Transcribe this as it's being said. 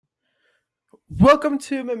Welcome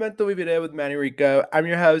to Memento Video with Manny Rico. I'm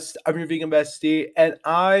your host, I'm your vegan bestie, and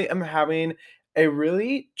I am having a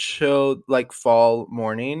really chill fall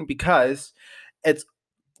morning because it's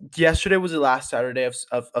yesterday was the last Saturday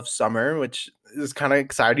of summer, which is kind of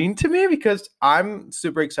exciting to me because I'm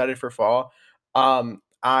super excited for fall.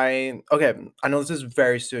 I know this is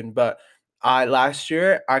very soon, but I last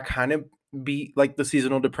year I kind of beat the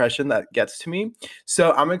seasonal depression that gets to me.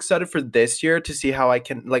 So I'm excited for this year to see how I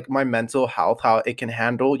can my mental health, how it can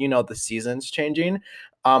handle, the seasons changing.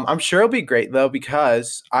 I'm sure it'll be great though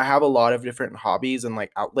because I have a lot of different hobbies and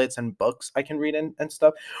outlets and books I can read and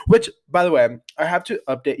stuff. Which, by the way, I have to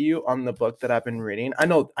update you on the book that I've been reading. I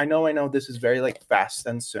know this is very fast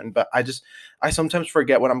and soon, but I sometimes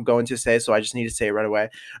forget what I'm going to say, so I just need to say it right away.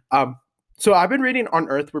 Um, so I've been reading On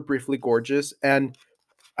Earth We're Briefly Gorgeous, and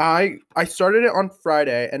I started it on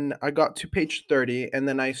Friday, and I got to page 30, and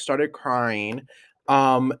then I started crying.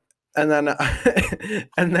 Um, and then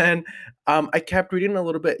and then I kept reading a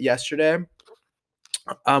little bit yesterday.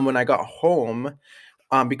 When I got home,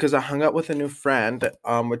 because I hung out with a new friend,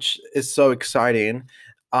 which is so exciting.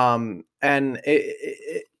 And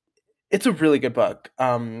it's a really good book.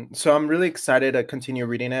 So I'm really excited to continue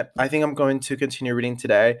reading it. I think I'm going to continue reading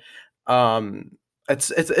today. Um,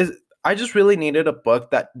 it's I just really needed a book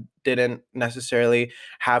that didn't necessarily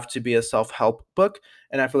have to be a self-help book,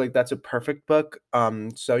 and I feel like that's a perfect book.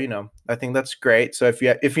 So I think that's great. So if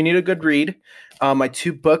you need a good read, my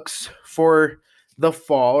two books for the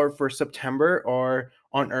fall or for September are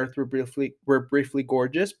On Earth We're Briefly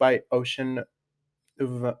Gorgeous by Ocean,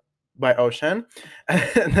 and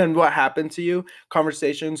then What Happened to You: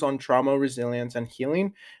 Conversations on Trauma, Resilience, and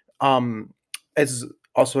Healing. Is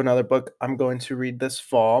also another book I'm going to read this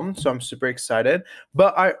fall, so I'm super excited.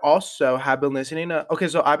 But I also have been listening to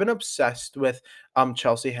so I've been obsessed with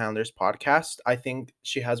Chelsea Handler's podcast. I think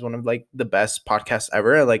she has one of the best podcasts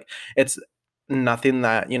ever. It's nothing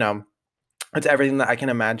that it's everything that I can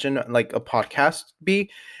imagine a podcast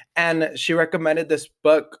be. And she recommended this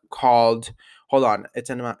book called, hold on, it's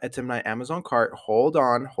in my Amazon cart. Hold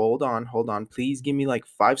on. Please give me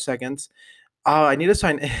 5 seconds. Oh, I need to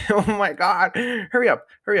sign in. Oh my god. Hurry up.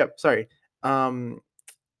 Sorry. Um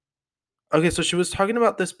okay, so she was talking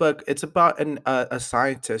about this book. It's about a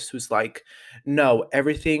scientist who's like, no,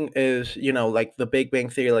 everything is, like the Big Bang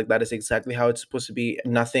Theory, that is exactly how it's supposed to be.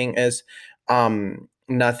 Nothing is an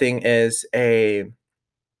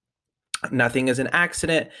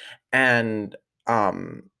accident. And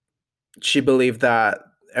um she believed that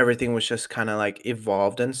everything was just kind of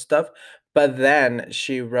evolved and stuff. But then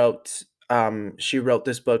she wrote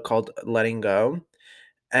this book called Letting Go,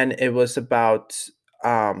 and it was about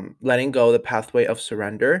letting go, the pathway of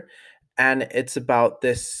surrender. And it's about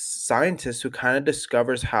this scientist who kind of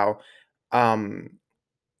discovers um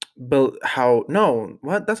how no,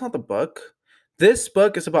 what, that's not the book. This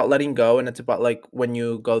book is about letting go, and it's about when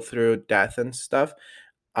you go through death and stuff,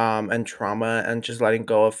 and trauma, and just letting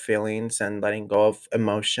go of feelings and letting go of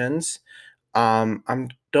emotions. I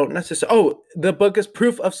don't necessarily. Oh, the book is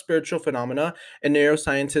Proof of Spiritual Phenomena: A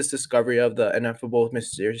Neuroscientist's Discovery of the Ineffable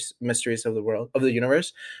Mysteries of the World of the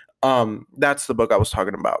Universe. That's the book I was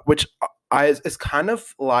talking about, which is kind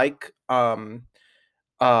of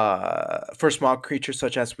For Small Creatures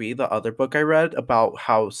Such as We, the other book I read about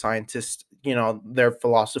how scientists, their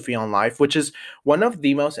philosophy on life, which is one of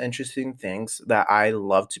the most interesting things that I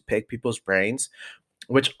love to pick people's brains.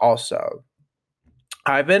 Which also,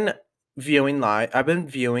 I've been viewing my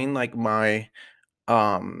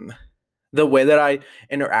um the way that I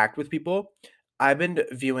interact with people. I've been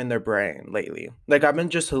viewing their brain lately. I've been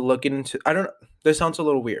just looking into, I don't, this sounds a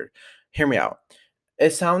little weird. Hear me out.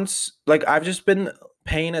 It sounds like I've just been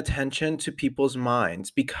paying attention to people's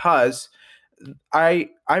minds because I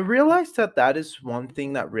realized that that is one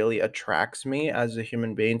thing that really attracts me as a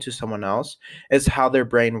human being to someone else, is how their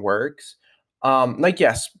brain works.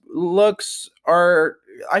 Yes, looks are,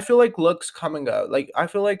 I feel like looks come and go. I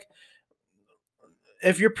feel like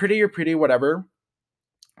if you're pretty, whatever.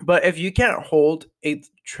 But if you can't hold a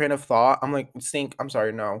train of thought, I'm like, think, I'm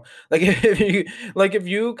sorry, no. If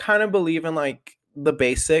you kind of believe in the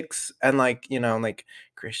basics and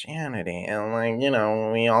Christianity,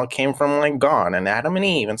 and we all came from God and Adam and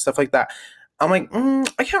Eve and stuff like that. I'm like,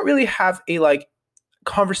 I can't really have a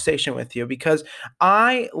conversation with you because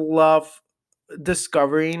I love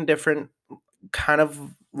discovering different kind of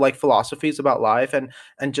philosophies about life,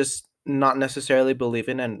 and just not necessarily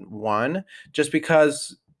believing in one, just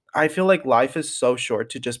because I feel like life is so short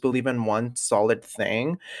to just believe in one solid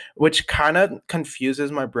thing, which kind of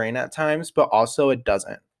confuses my brain at times, but also it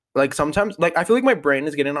doesn't. Sometimes I feel like my brain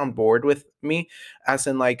is getting on board with me, as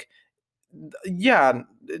in yeah,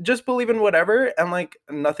 just believe in whatever, and like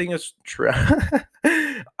nothing is true.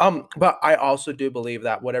 But I also do believe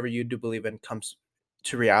that whatever you do believe in comes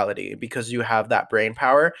to reality, because you have that brain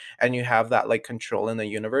power and you have that like control in the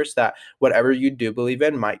universe, that whatever you do believe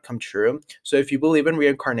in might come true. So if you believe in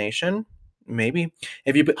reincarnation, maybe.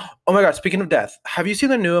 If you Oh my god, speaking of death, have you seen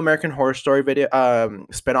the new American Horror Story video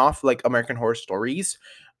spin-off, like American Horror Stories?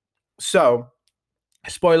 So,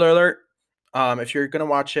 spoiler alert, if you're gonna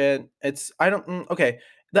watch it, it's I don't okay,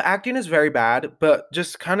 the acting is very bad, but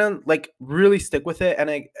just kind of like really stick with it, and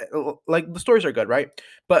like the stories are good, right?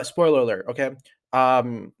 But spoiler alert, okay?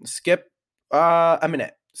 Skip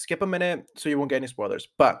skip a minute so you won't get any spoilers.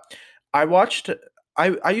 But I watched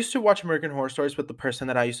I used to watch American Horror Stories with the person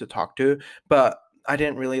that I used to talk to, but I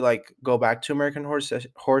didn't really like go back to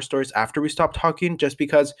Horror Stories after we stopped talking, just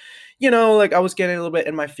because, like I was getting a little bit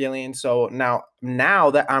in my feelings. So now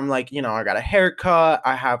that I'm like, I got a haircut,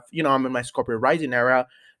 I have, I'm in my Scorpio rising era.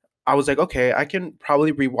 I was like, okay, I can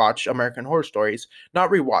probably rewatch American Horror Stories. Not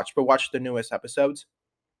rewatch, but watch the newest episodes.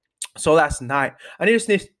 So last night, I need to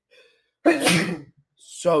sneeze.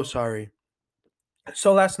 So sorry.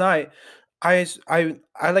 So last night, I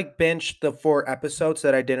like binged the 4 episodes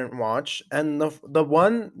that I didn't watch, and the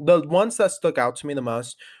ones that stuck out to me the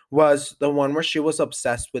most was the one where she was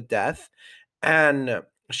obsessed with death, and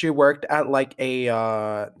she worked at like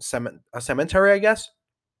a cemetery, I guess,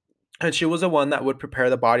 and she was the one that would prepare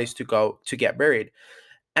the bodies to go to get buried.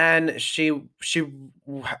 And she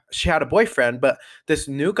had a boyfriend, but this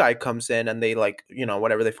new guy comes in, and they like,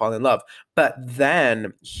 whatever, they fall in love. But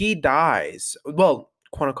then he dies, well,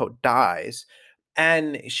 quote unquote dies.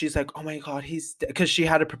 And she's like, oh my god, he's because she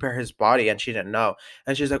had to prepare his body and she didn't know.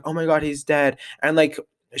 And she's like, oh my god, he's dead. And like,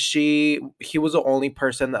 he was the only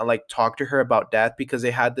person that like talked to her about death, because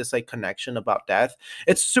they had this like connection about death.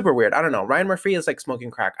 It's super weird. I don't know, Ryan Murphy is like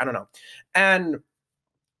smoking crack, I don't know. And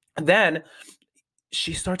then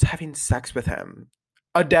she starts having sex with him.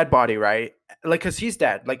 A dead body, right? Like, because he's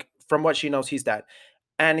dead. Like, from what she knows, he's dead.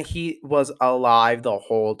 And he was alive the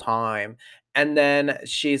whole time. And then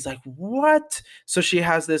she's like, what? So she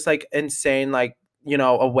has this like insane, like,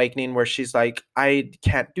 awakening where she's like, I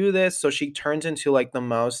can't do this. So she turns into like the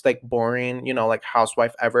most like boring, like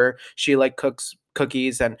housewife ever. She like cooks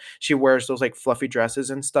cookies, and she wears those like fluffy dresses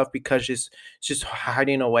and stuff, because she's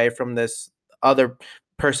hiding away from this other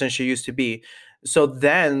person she used to be. So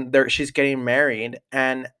then she's getting married,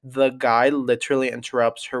 and the guy literally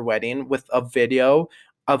interrupts her wedding with a video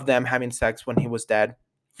of them having sex when he was dead.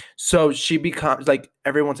 So she becomes like,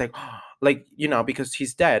 everyone's like, like, because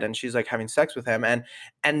he's dead, and she's like having sex with him,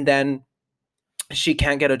 and then she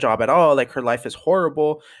can't get a job at all, like her life is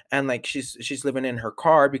horrible, and like she's living in her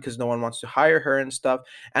car because no one wants to hire her and stuff,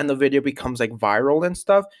 and the video becomes like viral and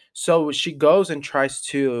stuff. So she goes and tries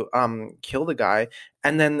to kill the guy,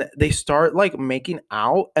 and then they start like making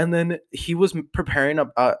out, and then he was like preparing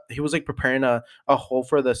a hole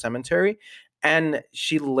for the cemetery, and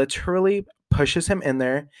she literally pushes him in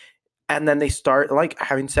there, and then they start like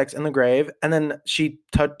having sex in the grave, and then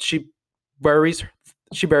buries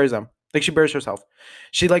she buries them, like she buries herself.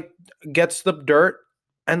 She like gets the dirt,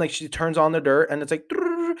 and like she turns on the dirt, and it's like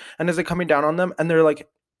and it's like coming down on them, and they're like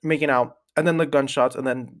making out, and then the gunshots, and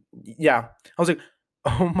then yeah, I was like,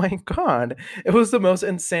 oh my god, it was the most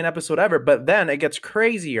insane episode ever. But then it gets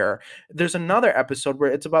crazier. There's another episode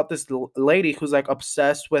where it's about this lady who's like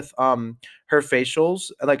obsessed with her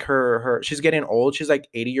facials, like her she's getting old, she's like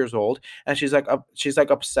 80 years old, and she's like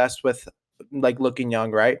obsessed with like looking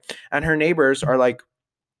young, right? And her neighbors are like,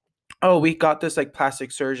 oh, we got this like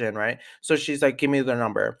plastic surgeon, right? So she's like, give me their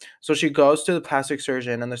number. So she goes to the plastic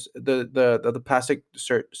surgeon, and the plastic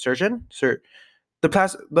surgeon,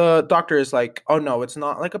 the doctor is like, oh no, it's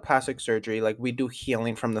not like a plastic surgery, like we do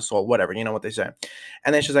healing from the soul, whatever, you know what they say.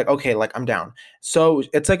 And then she's like, okay, like I'm down. So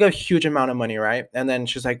it's like a huge amount of money, right? And then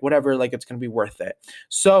she's like, whatever, like it's gonna be worth it.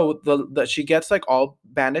 So the she gets like all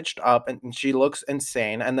bandaged up, and she looks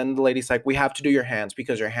insane, and then the lady's like, we have to do your hands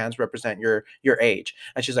because your hands represent your age.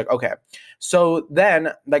 And she's like, okay. So then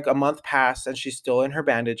like a month passed, and she's still in her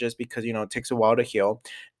bandages because it takes a while to heal.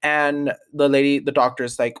 And the doctor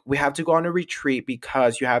is like, we have to go on a retreat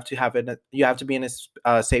because you have to be in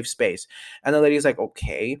a safe space. And the lady's like,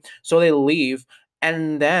 okay. So they leave,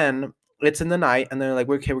 and then it's in the night, and they're like,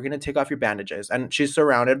 okay, we're gonna take off your bandages. And she's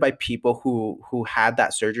surrounded by people who had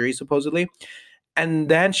that surgery supposedly. And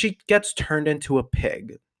then she gets turned into a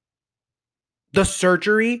pig. The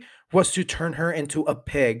surgery was to turn her into a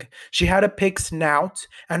pig. She had a pig snout,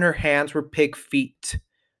 and her hands were pig feet.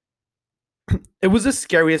 It was the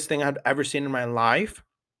scariest thing I'd ever seen in my life.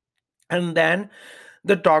 And then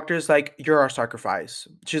the doctor's like, "You're our sacrifice."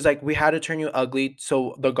 She's like, "We had to turn you ugly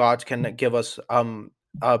so the gods can give us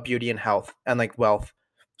beauty and health and like wealth."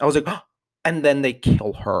 I was like, oh. And then they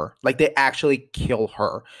kill her. Like they actually kill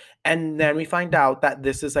her. And then we find out that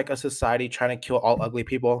this is like a society trying to kill all ugly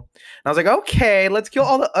people. And I was like, okay, let's kill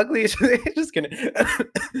all the ugly. Just kidding.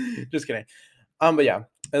 Just kidding. But yeah,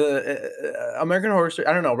 American Horror Story.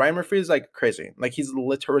 I don't know. Ryan Murphy is like crazy. Like he's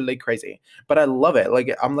literally crazy. But I love it.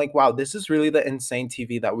 Like I'm like, wow, this is really the insane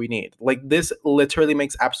TV that we need. Like this literally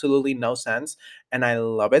makes absolutely no sense, and I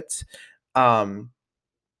love it. Um,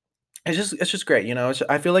 it's just great, you know.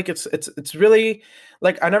 I feel like it's really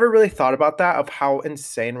like I never really thought about that of how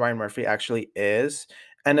insane Ryan Murphy actually is,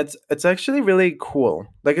 and it's actually really cool.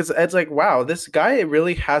 Like it's like wow, this guy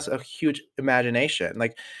really has a huge imagination.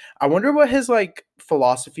 Like I wonder what his like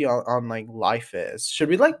philosophy on like life is. Should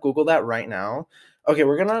we like Google that right now? Okay,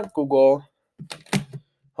 we're gonna Google.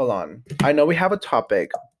 Hold on. I know we have a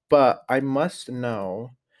topic, but I must know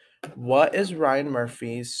what is Ryan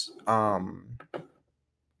Murphy's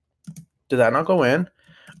did that not go in?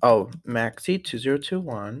 Oh, Maxi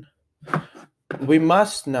 2021. We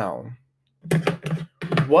must know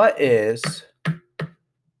what is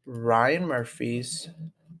Ryan Murphy's.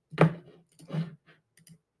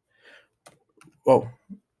 Oh,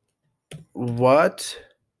 what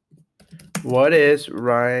is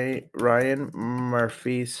Ryan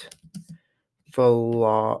Murphy's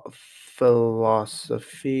philosophy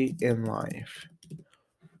in life?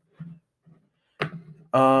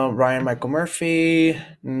 Ryan Michael Murphy.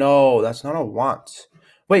 No, that's not a want.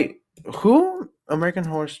 Wait, who? American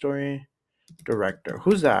Horror Story director.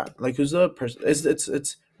 Who's that? Like, who's the person?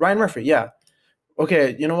 It's Ryan Murphy. Yeah.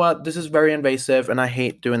 Okay. You know what? This is very invasive, and I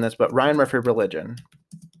hate doing this. But Ryan Murphy religion.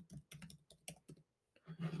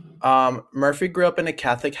 Murphy grew up in a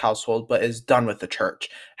Catholic household, but is done with the church.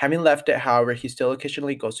 Having left it, however, he still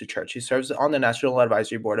occasionally goes to church. He serves on the National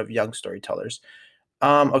Advisory Board of Young Storytellers.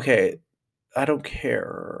 Okay. I don't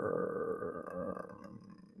care.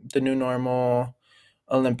 The new normal,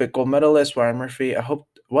 Olympic gold medalist, Ryan Murphy. I hope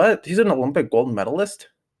what? He's an Olympic gold medalist?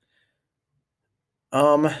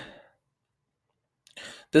 Um,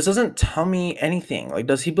 this doesn't tell me anything. Like,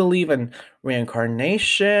 does he believe in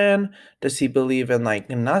reincarnation? Does he believe in like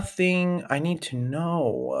nothing? I need to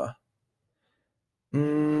know.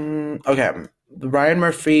 Okay. Ryan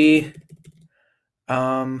Murphy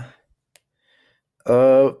um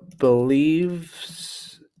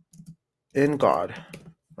believes in God,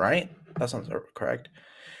 right? That sounds correct.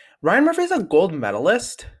 Ryan Murphy's a gold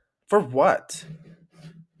medalist? For what?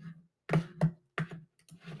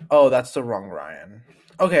 Oh, that's the wrong Ryan.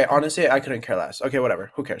 Okay, honestly, I couldn't care less. Okay,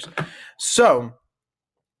 whatever. Who cares? So,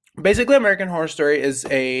 basically, American Horror Story is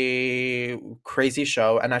a crazy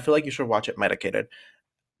show, and I feel like you should watch it medicated.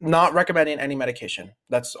 Not recommending any medication.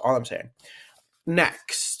 That's all I'm saying.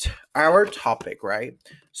 Next, our topic, right?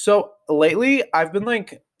 So, lately, I've been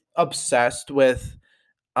like obsessed with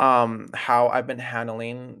how I've been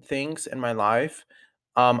handling things in my life.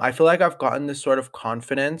 I feel like I've gotten this sort of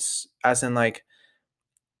confidence as in like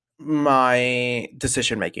my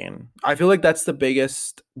decision making. I feel like that's the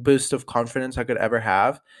biggest boost of confidence I could ever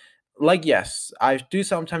have. Like, yes, I do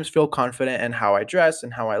sometimes feel confident in how I dress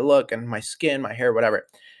and how I look and my skin, my hair, whatever.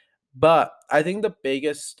 But I think the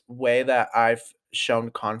biggest way that I've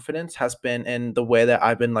shown confidence has been in the way that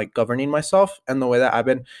I've been like governing myself and the way that I've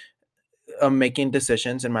been making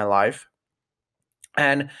decisions in my life.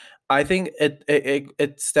 And I think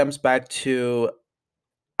it stems back to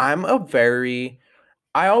I'm a very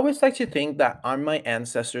I always like to think that I'm my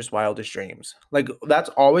ancestors' wildest dreams. Like that's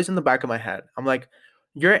always in the back of my head. I'm like,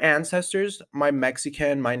 your ancestors, my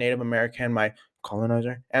Mexican, my Native American, my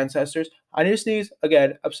colonizer ancestors. I need to sneeze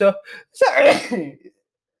again. I'm so sorry.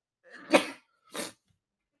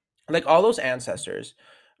 Like all those ancestors,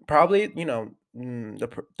 probably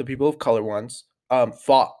the people of color ones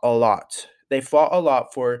fought a lot. They fought a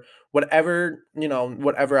lot for whatever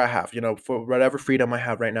whatever I have, for whatever freedom I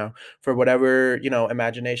have right now, for whatever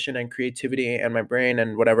imagination and creativity and my brain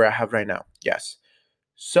and whatever I have right now. Yes,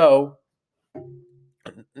 so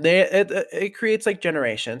it creates like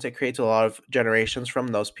generations. It creates a lot of generations from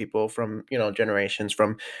those people, from generations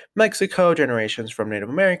from Mexico, generations from Native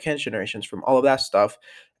Americans, generations from all of that stuff,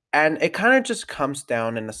 and it kind of just comes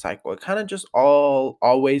down in a cycle. It kind of just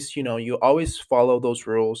always you always follow those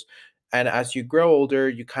rules, and as you grow older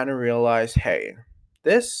you kind of realize, hey,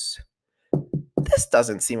 this this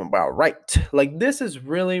doesn't seem about right. Like this is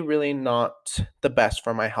really really not the best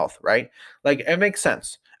for my health, right? Like it makes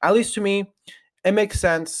sense, at least to me. It makes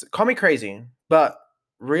sense. Call me crazy, but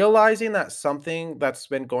realizing that something that's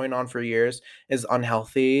been going on for years is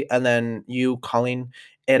unhealthy, and then you calling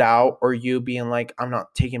it out, or you being like, I'm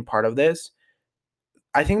not taking part of this.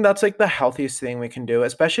 I think that's like the healthiest thing we can do,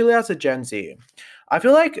 especially as a Gen Z. I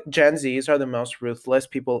feel like Gen Zs are the most ruthless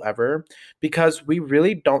people ever, because we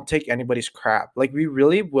really don't take anybody's crap. Like, we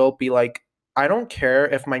really will be like, I don't care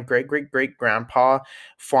if my great great great grandpa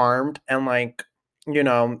farmed and, like,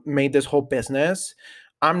 made this whole business.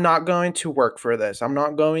 I'm not going to work for this. I'm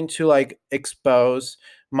not going to, like, expose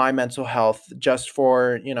my mental health just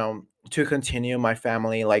for, to continue my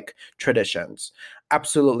family, like, traditions.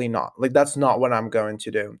 Absolutely not. Like, that's not what I'm going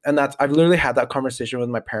to do. And that's, I've literally had that conversation with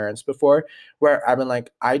my parents before, where I've been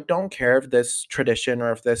like, I don't care if this tradition,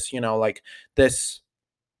 or if this, like, this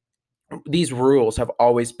these rules have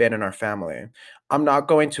always been in our family. I'm not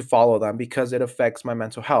going to follow them because it affects my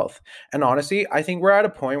mental health. And honestly, I think we're at a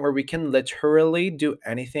point where we can literally do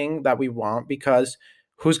anything that we want, because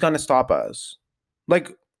who's going to stop us?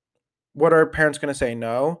 Like, what are our parents going to say?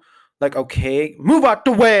 No. Like, okay, move out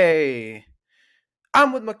the way.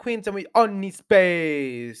 I'm with my queens and we all need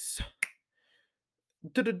space.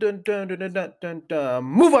 Dun, dun, dun, dun, dun, dun, dun, dun.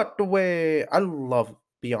 Move out the way. I love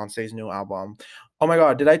Beyonce's new album. Oh my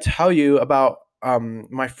god, did I tell you about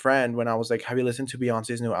my friend when I was like, have you listened to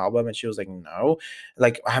Beyonce's new album? And she was like, no.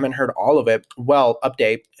 Like, I haven't heard all of it. Well,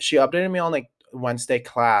 update. She updated me on, like, Wednesday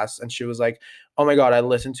class, and she was like, oh my god, I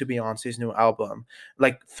listened to Beyonce's new album,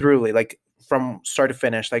 like, thoroughly, like, from start to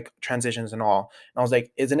finish, like, transitions and all. And I was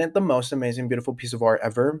like, isn't it the most amazing, beautiful piece of art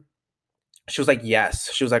ever? She was like,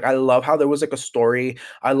 yes. She was like, I love how there was, like, a story.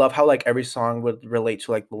 I love how, like, every song would relate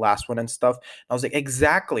to, like, the last one and stuff. And I was like,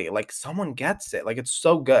 exactly. Like, someone gets it. Like, it's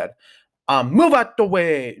so good. Move out the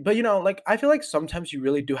way. But, like, I feel like sometimes you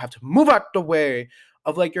really do have to move out the way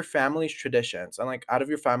of, like, your family's traditions, and, like, out of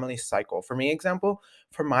your family's cycle. For my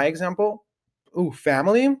example, ooh,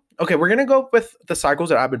 family. Okay, we're gonna go with the cycles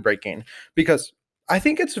that I've been breaking, because I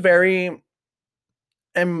think it's very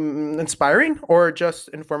inspiring, or just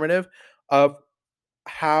informative, of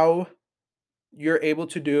how you're able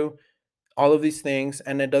to do all of these things,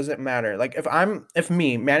 and it doesn't matter. Like, if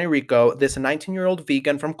me, Manny Rico, this 19-year-old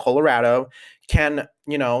vegan from Colorado, can,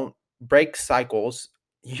 break cycles,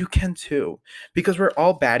 you can too. Because we're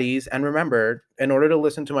all baddies. And remember, in order to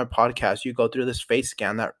listen to my podcast, you go through this face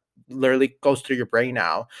scan that literally goes through your brain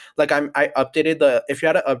now. Like, I updated the if you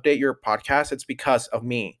had to update your podcast, it's because of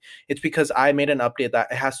me. It's because I made an update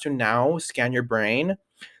that it has to now scan your brain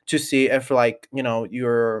to see if, like,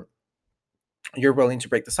 you're willing to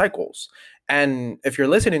break the cycles. And if you're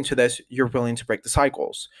listening to this, you're willing to break the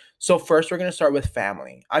cycles. So first, we're going to start with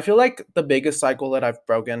family. I feel like the biggest cycle that I've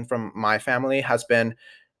broken from my family has been,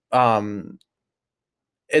 um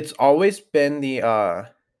it's always been the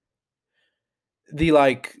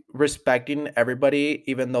like, respecting everybody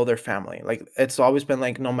even though they're family. Like, it's always been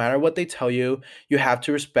like, no matter what they tell you, you have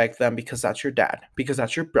to respect them, because that's your dad, because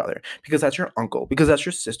that's your brother, because that's your uncle, because that's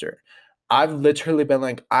your sister. I've literally been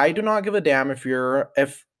like, I do not give a damn if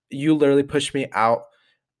you literally push me out.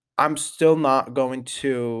 I'm still not going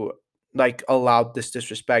to, like, allow this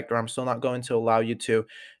disrespect, or I'm still not going to allow you to,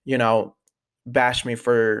 you know, bash me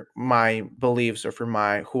for my beliefs, or for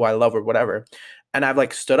my who I love, or whatever. And I've,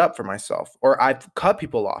 like, stood up for myself, or I've cut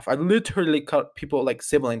people off. I literally cut people, like,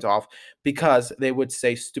 siblings off, because they would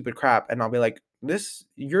say stupid crap, and I'll be like,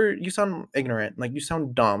 you sound ignorant, like, you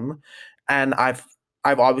sound dumb. And I've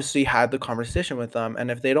obviously had the conversation with them,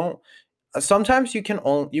 and if they don't, sometimes you can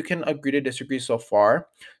agree to disagree so far.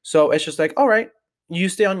 So it's just like, all right, you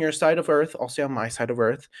stay on your side of earth, I'll stay on my side of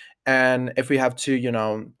earth. And if we have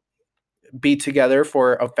to, be together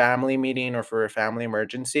for a family meeting, or for a family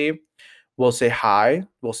emergency, we'll say hi,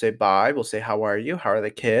 we'll say bye, we'll say, how are you, how are the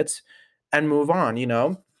kids, and move on.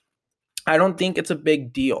 I don't think it's a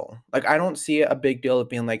big deal. Like, I don't see a big deal of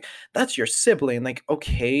being like, that's your sibling. Like,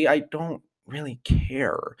 okay, I don't really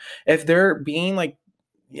care if they're being like,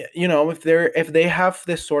 if they have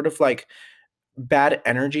this sort of, like, bad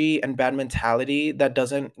energy and bad mentality that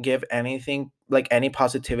doesn't give anything, like, any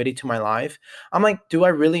positivity to my life. I'm like, do I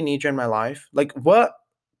really need you in my life? Like, what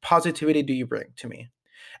positivity do you bring to me?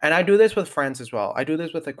 And I do this with friends as well. I do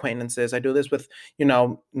this with acquaintances. I do this with,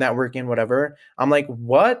 networking, whatever. I'm like,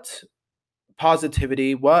 what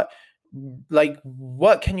positivity, what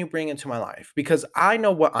can you bring into my life? Because I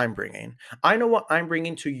know what I'm bringing. I know what I'm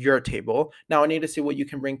bringing to your table. Now I need to see what you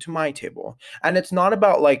can bring to my table. And it's not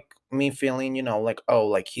about, like, me feeling, like, oh,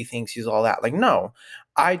 like, he thinks he's all that. Like, no.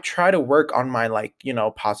 I try to work on my, like,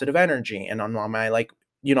 positive energy, and on my, like,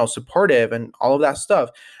 supportive, and all of that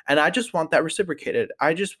stuff. And I just want that reciprocated.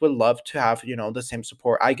 I just would love to have, the same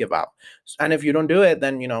support I give out. And if you don't do it,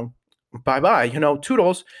 then, bye bye,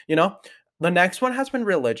 toodles, The next one has been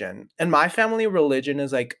religion. And my family, religion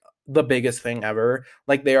is like the biggest thing ever.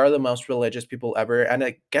 Like they are the most religious people ever. And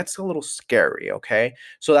it gets a little scary, okay?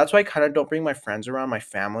 So that's why I kind of don't bring my friends around my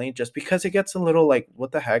family, just because it gets a little like,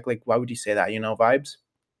 what the heck? Like, why would you say that, vibes?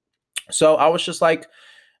 So I was just like,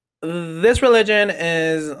 this religion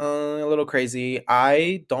is a little crazy.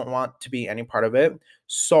 I don't want to be any part of it.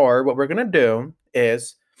 So what we're gonna do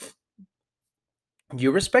is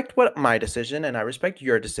you respect what my decision and I respect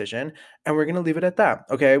your decision, and we're going to leave it at that.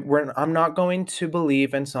 Okay? I'm not going to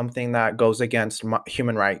believe in something that goes against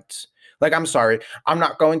human rights. Like, I'm sorry. I'm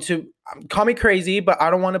not going to call me crazy, but I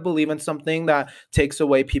don't want to believe in something that takes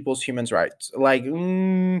away people's human rights. Like,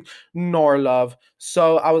 nor love.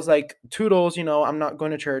 So I was like, toodles, I'm not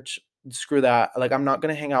going to church. Screw that. Like, I'm not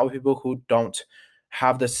going to hang out with people who don't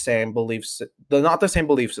have the same beliefs, not the same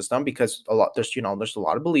belief system, because there's a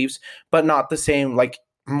lot of beliefs, but not the same like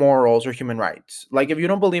morals or human rights. Like if you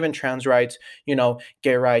don't believe in trans rights,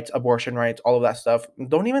 gay rights, abortion rights, all of that stuff,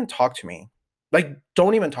 don't even talk to me. Like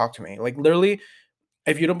don't even talk to me. Like literally,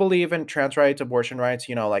 if you don't believe in trans rights, abortion rights,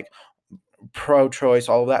 like pro-choice,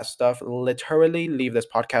 all of that stuff, literally leave this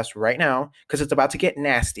podcast right now, because it's about to get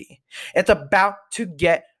nasty. It's about to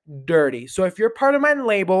get dirty. So if you're part of my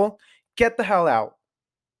label, get the hell out,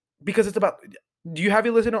 because it's about. Do you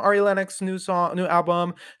listened to Ari Lennox's new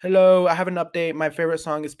album? Hello, I have an update. My favorite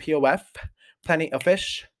song is POF, Plenty of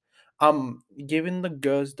Fish. Giving the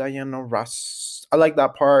girls Diana Ross. I like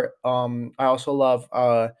that part. I also love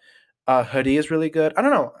Hoodie is really good. I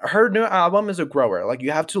don't know. Her new album is a grower. Like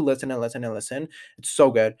you have to listen and listen and listen. It's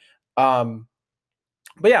so good. Um,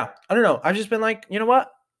 but yeah, I don't know. I've just been like, you know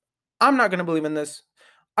what? I'm not gonna believe in this.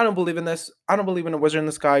 I don't believe in this. I don't believe in a wizard in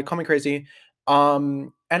the sky. Call me crazy.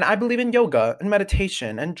 And I believe in yoga and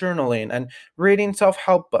meditation and journaling and reading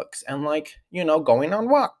self-help books and like, going on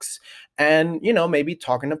walks and, maybe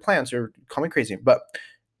talking to plants, or call me crazy. But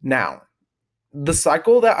now the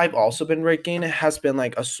cycle that I've also been breaking has been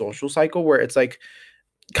like a social cycle where it's like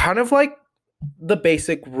kind of like the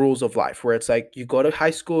basic rules of life, where it's like you go to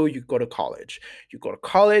high school, you go to college, you get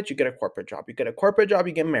a corporate job, you get a corporate job,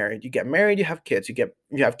 you get married, you have kids, you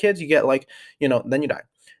have kids, you get like, then you die.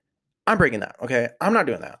 I'm breaking that. Okay. I'm not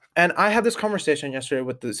doing that. And I had this conversation yesterday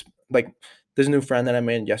with this new friend that I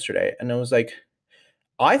made yesterday. And it was like,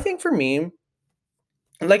 I think for me,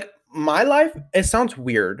 like my life, it sounds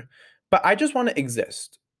weird, but I just want to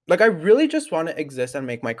exist. Like I really just want to exist and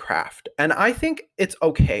make my craft. And I think it's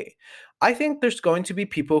okay. I think there's going to be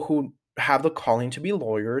people who have the calling to be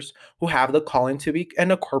lawyers, who have the calling to be in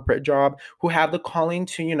a corporate job, who have the calling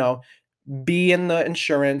to, be in the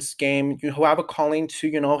insurance game, who have a calling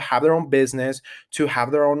to, have their own business, to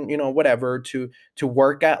have their own, whatever, to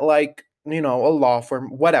work at like, a law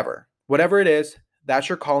firm, whatever it is. That's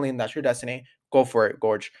your calling, that's your destiny. Go for it,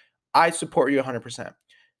 Gorge. I support you 100%.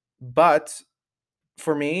 But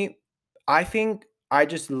for me, I think I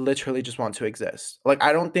just literally just want to exist. Like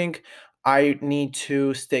I don't think I need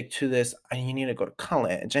to stick to this. And you need to go to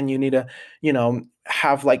college, and you need to,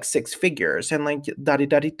 have like six figures and like da da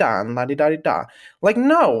da da da da da da. Like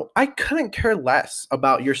no, I couldn't care less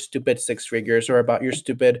about your stupid six figures or about your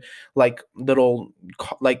stupid like little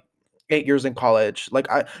like 8 years in college. Like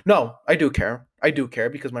I do care. I do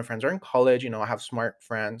care because my friends are in college. I have smart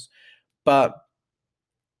friends, but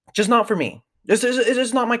just not for me. It's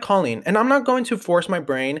just not my calling. And I'm not going to force my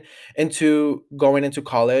brain into going into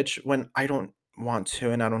college when I don't want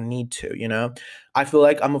to and I don't need to, I feel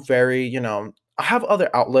like I'm a very, I have other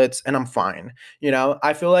outlets and I'm fine.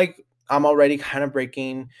 I feel like I'm already kind of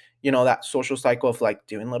breaking, that social cycle of like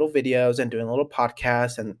doing little videos and doing little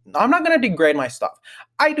podcasts. And I'm not going to degrade my stuff.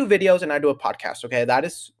 I do videos and I do a podcast. Okay.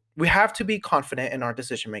 We have to be confident in our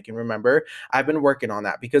decision making. Remember, I've been working on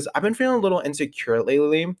that because I've been feeling a little insecure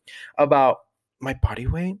lately about my body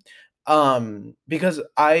weight. Because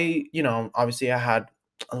obviously I had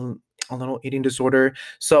a little eating disorder.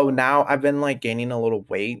 So now I've been like gaining a little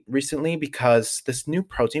weight recently because this new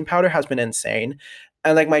protein powder has been insane.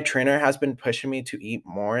 And like my trainer has been pushing me to eat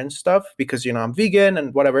more and stuff because, I'm vegan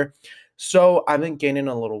and whatever. So I've been gaining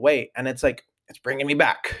a little weight, and it's like, it's bringing me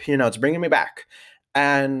back, it's bringing me back.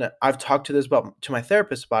 And I've talked to my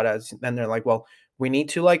therapist about it, and they're like, well, we need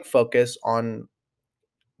to like focus on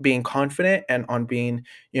being confident and on being,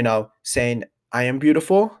 saying I am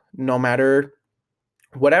beautiful no matter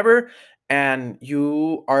whatever. And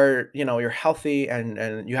you are, you're healthy,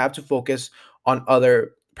 and you have to focus on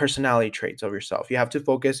other personality traits of yourself. You have to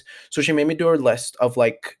focus. So she made me do a list of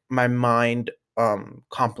like my mind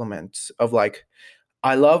compliments of like,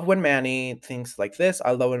 I love when Manny thinks like this.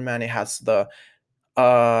 I love when Manny has the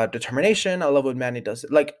determination. I love what Manny does.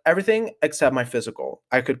 Like everything except my physical,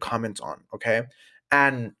 I could comment on. Okay.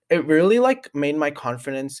 And it really like made my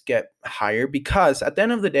confidence get higher because at the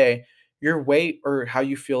end of the day, your weight or how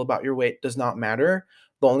you feel about your weight does not matter.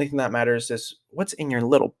 The only thing that matters is what's in your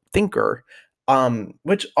little thinker.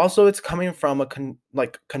 Which also it's coming from a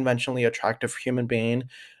like conventionally attractive human being.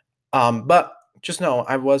 But just know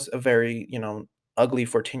I was a very, ugly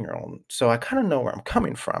 14-year-old. So I kind of know where I'm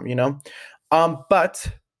coming from.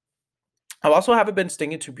 But I also haven't been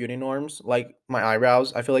sticking to beauty norms like my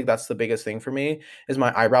eyebrows. I feel like that's the biggest thing for me is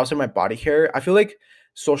my eyebrows and my body hair. I feel like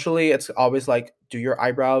socially it's always like do your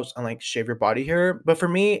eyebrows and like shave your body hair. But for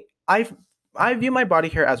me, I view my body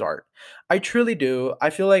hair as art. I truly do. I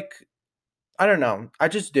feel like I don't know. I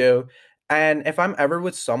just do. And if I'm ever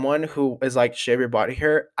with someone who is like shave your body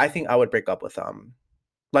hair, I think I would break up with them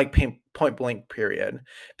like point blank period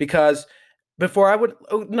because before I would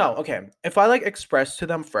no okay if I like expressed to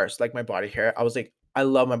them first like my body hair I was like I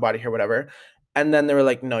love my body hair whatever and then they were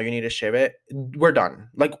like no you need to shave it we're done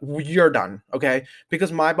like you're done okay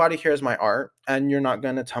because my body hair is my art and you're not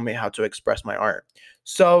going to tell me how to express my art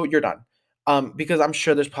so you're done because I'm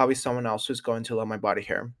sure there's probably someone else who's going to love my body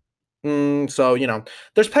hair so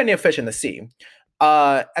there's plenty of fish in the sea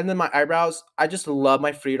and then my eyebrows, I just love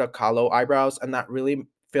my Frida Kahlo eyebrows, and that really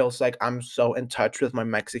feels like I'm so in touch with my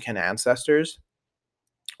Mexican ancestors.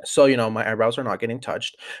 So, my eyebrows are not getting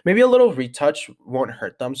touched. Maybe a little retouch won't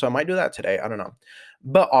hurt them. So I might do that today. I don't know.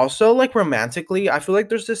 But also, like romantically, I feel like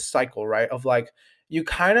there's this cycle, right? Of like, you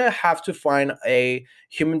kind of have to find a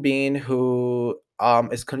human being who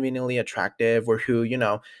is conveniently attractive or who,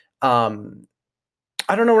 um,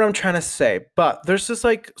 I don't know what I'm trying to say, but there's this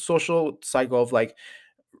like social cycle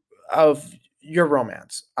of your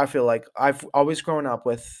romance. I feel like I've always grown up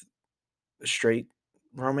with straight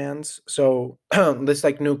romance. So this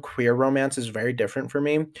like new queer romance is very different for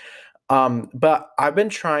me. But I've been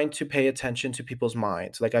trying to pay attention to people's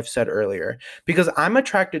minds, like I've said earlier, because I'm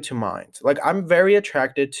attracted to minds. Like I'm very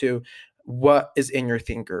attracted to what is in your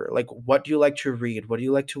thinker. Like what do you like to read? What do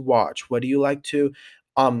you like to watch? What do you like to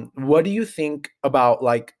what do you think about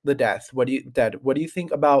like the death? What do you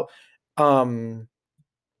think about um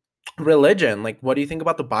religion? Like what do you think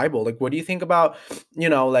about the Bible? Like what do you think about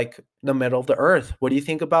like the middle of the earth? What do you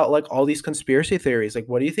think about like all these conspiracy theories? Like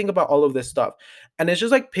what do you think about all of this stuff? And it's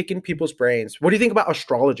just like picking people's brains. What do you think about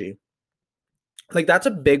astrology? Like that's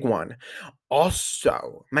a big one.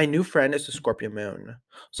 Also, my new friend is the Scorpio moon.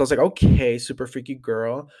 So I was like, okay, super freaky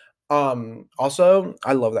girl. Also,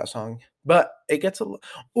 I love that song. But it gets a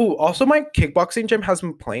ooh, also my kickboxing gym has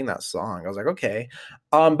been playing that song. I was like, okay.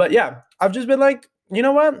 But yeah, I've just been like, you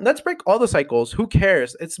know what? Let's break all the cycles. Who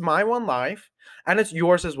cares? It's my one life and it's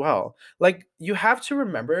yours as well. Like you have to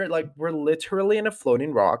remember, like, we're literally in a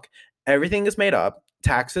floating rock. Everything is made up.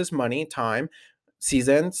 Taxes, money, time,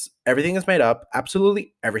 seasons, everything is made up,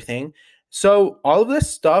 absolutely everything. So all of this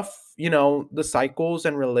stuff, the cycles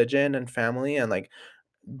and religion and family and like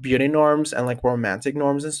beauty norms and like romantic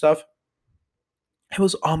norms and stuff, it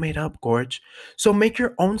was all made up, Gorge. So make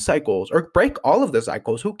your own cycles or break all of the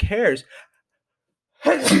cycles. Who cares?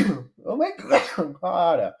 Oh my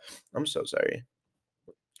god. I'm so sorry.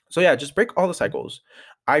 So yeah, just break all the cycles.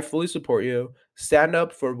 I fully support you. Stand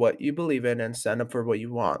up for what you believe in and stand up for what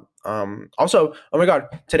you want. Also, oh my god,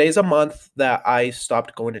 today's a month that I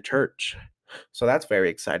stopped going to church. So that's very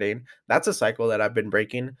exciting. That's a cycle that I've been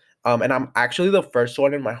breaking. And I'm actually the first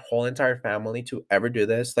one in my whole entire family to ever do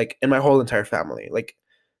this. Like in my whole entire family. Like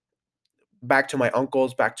back to my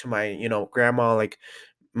uncles, back to my, grandma, like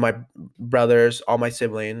my brothers, all my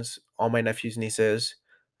siblings, all my nephews, nieces,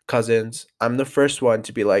 cousins. I'm the first one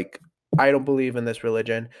to be like, I don't believe in this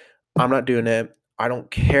religion. I'm not doing it. I don't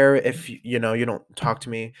care if you don't talk to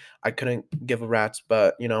me. I couldn't give a rat's,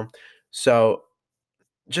 but so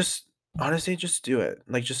just honestly just do it.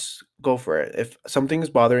 Like just go for it. If something's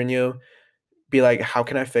bothering you, be like, how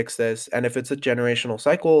can I fix this? And if it's a generational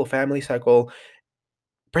cycle, a family cycle,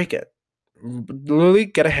 break it. Literally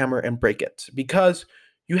get a hammer and break it because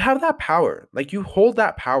you have that power. Like you hold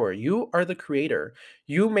that power. You are the creator.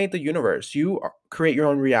 You made the universe. Create your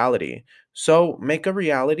own reality. So make a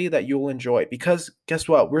reality that you will enjoy because guess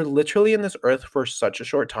what? We're literally in this earth for such a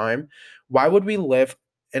short time. Why would we live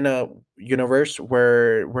in a universe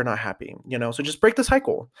where we're not happy? So just break the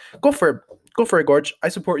cycle. Go for it. Go for it, Gorge. I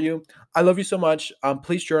support you. I love you so much.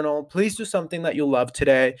 Please journal. Please do something that you love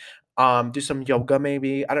today. Do some yoga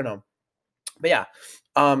maybe. I don't know. But yeah,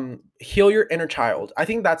 heal your inner child. I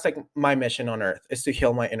think that's like my mission on earth is to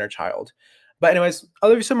heal my inner child. But anyways, I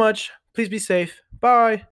love you so much. Please be safe. Bye.